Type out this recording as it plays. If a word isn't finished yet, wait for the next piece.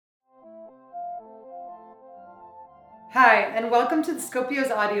Hi, and welcome to the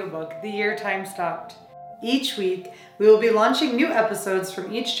Scopio's audiobook, The Year Time Stopped. Each week, we will be launching new episodes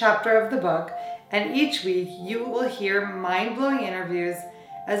from each chapter of the book, and each week you will hear mind-blowing interviews,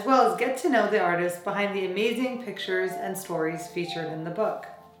 as well as get to know the artists behind the amazing pictures and stories featured in the book.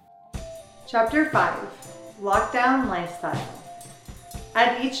 Chapter 5, Lockdown Lifestyle.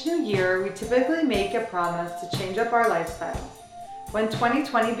 At each new year, we typically make a promise to change up our lifestyle. When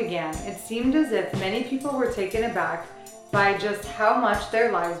 2020 began, it seemed as if many people were taken aback by just how much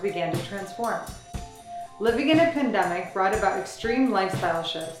their lives began to transform. Living in a pandemic brought about extreme lifestyle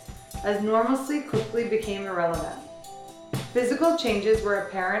shifts, as normalcy quickly became irrelevant. Physical changes were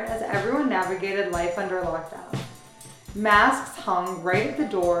apparent as everyone navigated life under lockdown. Masks hung right at the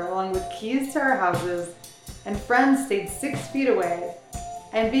door along with keys to our houses, and friends stayed 6 feet away,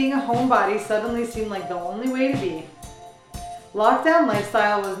 and being a homebody suddenly seemed like the only way to be. Lockdown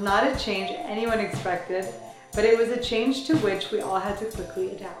lifestyle was not a change anyone expected, but it was a change to which we all had to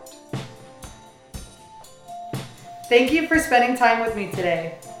quickly adapt. Thank you for spending time with me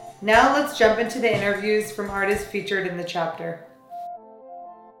today. Now let's jump into the interviews from artists featured in the chapter.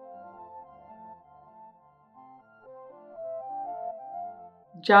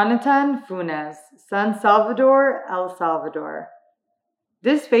 Jonatan Funes, San Salvador, El Salvador.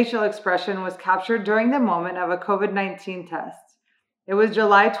 This facial expression was captured during the moment of a COVID-19 test. It was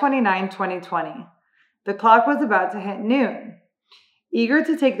July 29, 2020. The clock was about to hit noon. Eager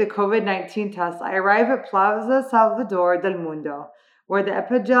to take the COVID-19 test, I arrive at Plaza Salvador del Mundo, where the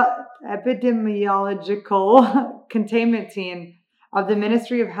epidemiological containment team of the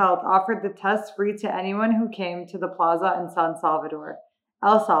Ministry of Health offered the test free to anyone who came to the plaza in San Salvador,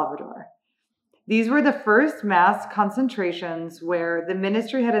 El Salvador. These were the first mass concentrations where the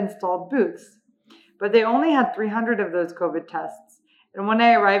ministry had installed booths, but they only had 300 of those COVID tests, and when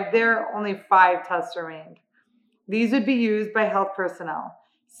I arrived there, only 5 tests remained. These would be used by health personnel.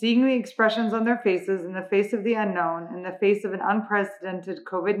 Seeing the expressions on their faces in the face of the unknown, in the face of an unprecedented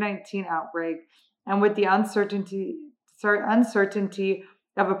COVID-19 outbreak, and with the uncertainty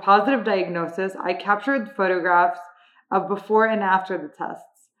of a positive diagnosis, I captured photographs of before and after the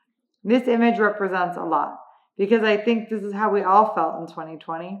tests. This image represents a lot, because I think this is how we all felt in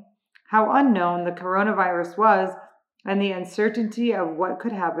 2020, how unknown the coronavirus was, and the uncertainty of what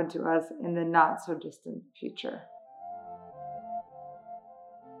could happen to us in the not-so-distant future.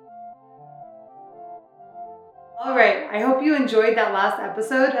 All right, I hope you enjoyed that last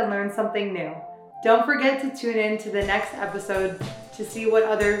episode and learned something new. Don't forget to tune in to the next episode to see what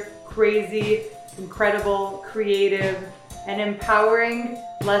other crazy, incredible, creative, and empowering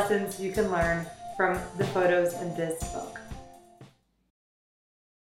lessons you can learn from the photos in this book.